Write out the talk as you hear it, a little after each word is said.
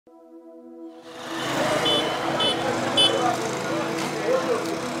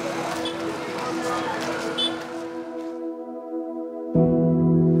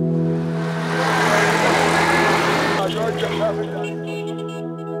My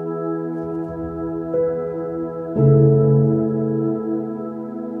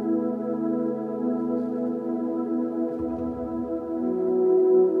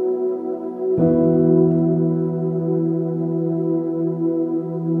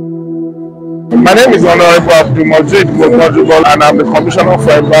name is Honorable and I'm the Commissioner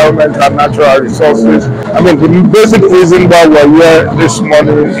for Environment and Natural Resources. The basic reason why we're here this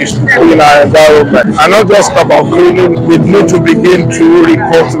morning is to clean our environment. And not just about cleaning, we need to begin to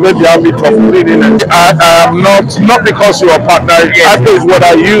recultivate the habit of cleaning. I am not because you're a partner, Hypo is what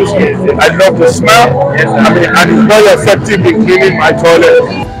I use. I love the smell, and it's very effective in cleaning my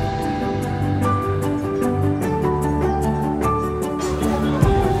toilet.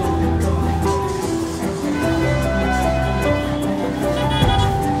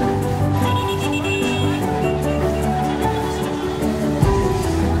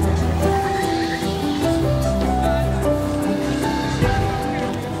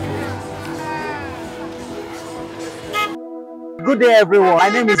 Good day, everyone. My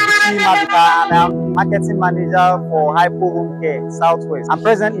name is Mabika and I'm Marketing Manager for Hypo Home Care Southwest. And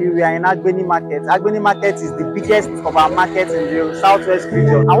presently we are in Agbeni Market. Agbeni Market is the biggest of our markets in the Southwest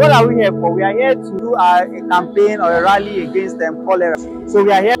region. And what are we here for? We are here to do a campaign or a rally against cholera. So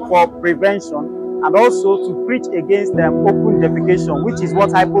we are here for prevention and also to preach against open defecation, which is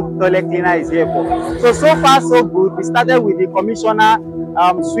what Hypo toilet cleaner is here for. So far so good. We started with the commissioner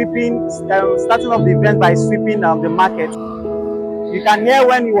starting off the event by sweeping the market. You can hear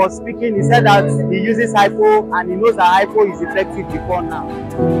when he was speaking, he said that he uses Hypo and he knows that Hypo is effective before now.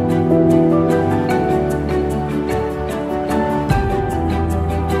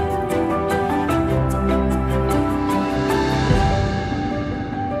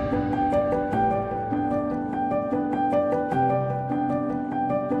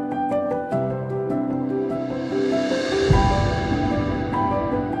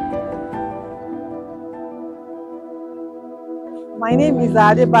 My name is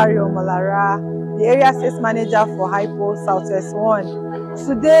Adebari Omolara, the Area Sales Manager for Hypo Southwest 1.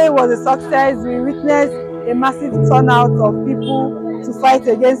 Today was a success. We witnessed a massive turnout of people to fight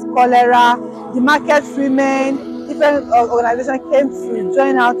against cholera. The market women, different organizations came to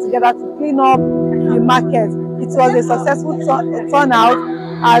join out together to clean up the market. It was a successful turnout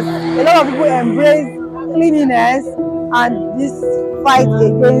as a lot of people embraced cleanliness and this fight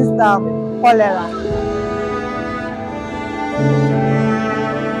against cholera.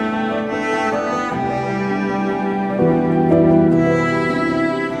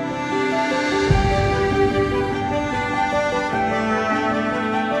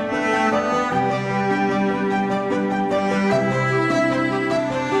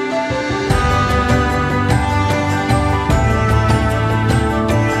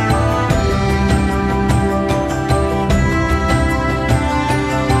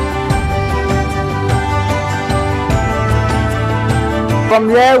 From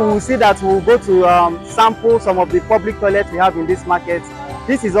here, we will see that we will go to sample some of the public toilets we have in this market.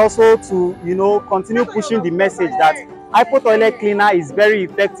 This is also to, continue pushing the message that Hypo toilet cleaner is very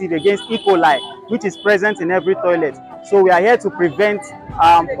effective against E. coli, which is present in every toilet. So we are here to prevent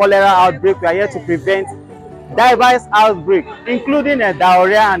cholera outbreak. We are here to prevent diverse outbreak, including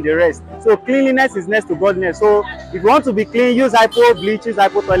diarrhea and the rest. So cleanliness is next to godliness. So if you want to be clean, use Hypo bleach, use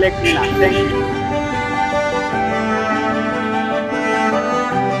Hypo toilet cleaner. Thank you.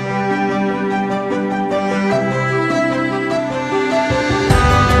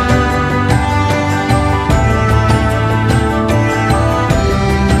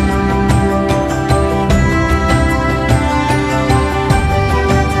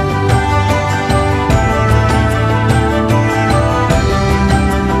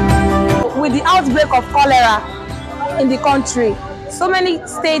 Outbreak of cholera in the country. So many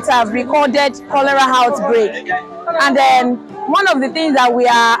states have recorded cholera outbreak, and then one of the things that we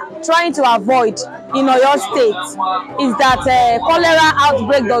are trying to avoid in Oyo State is that cholera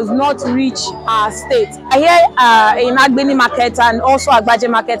outbreak does not reach our state. I here in Agbeni Market and also Agbaje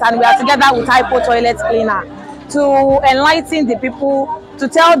Market, and we are together with Hypo toilet cleaner to enlighten the people, to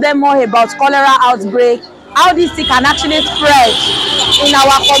tell them more about cholera outbreak, how this thing can actually spread in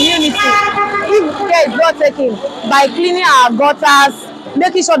our community if care is not taken, by cleaning our gutters,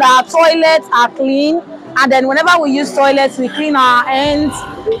 making sure that our toilets are clean, and then whenever we use toilets, we clean our hands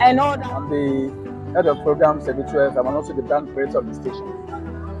and all that. I'm the head of programs at the 12th. I'm also the brand creator of the station.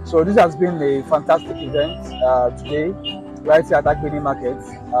 So this has been a fantastic event today, right here at Agbeni Market.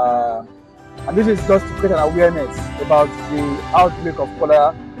 And this is just to create an awareness about the outbreak of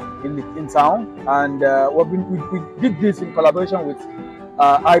cholera in town. And we did this in collaboration with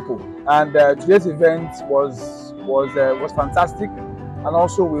Hypo. And today's event was was fantastic, and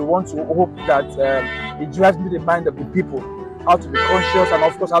also we want to hope that it drives into the mind of the people how to be conscious and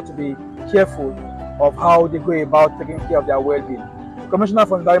of course how to be careful of how they go about taking care of their well-being. The Commissioner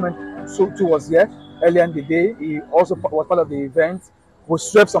for Environment too was here earlier in the day. He also was part of the event. We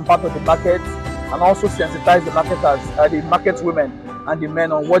swept some part of the market and also sensitized the marketers, the market women and the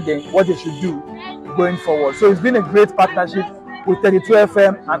men on what they should do going forward. So it's been a great partnership with 32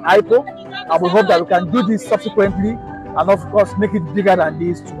 FM and Hypo, and we hope that we can do this subsequently and of course make it bigger than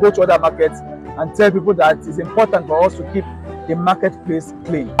this, to go to other markets and tell people that it's important for us to keep the marketplace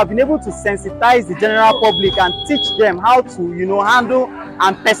clean. I've been able to sensitize the general public and teach them how to, you know, handle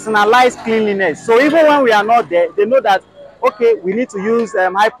and personalize cleanliness. So even when we are not there, they know that, okay, we need to use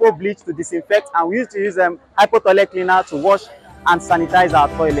Hypo bleach to disinfect, and we used to use Hypo toilet cleaner to wash and sanitize our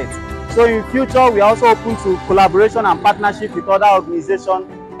toilets. So in future, we are also open to collaboration and partnership with other organizations.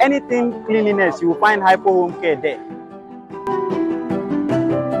 Anything cleanliness, you will find Hypo Home Care there.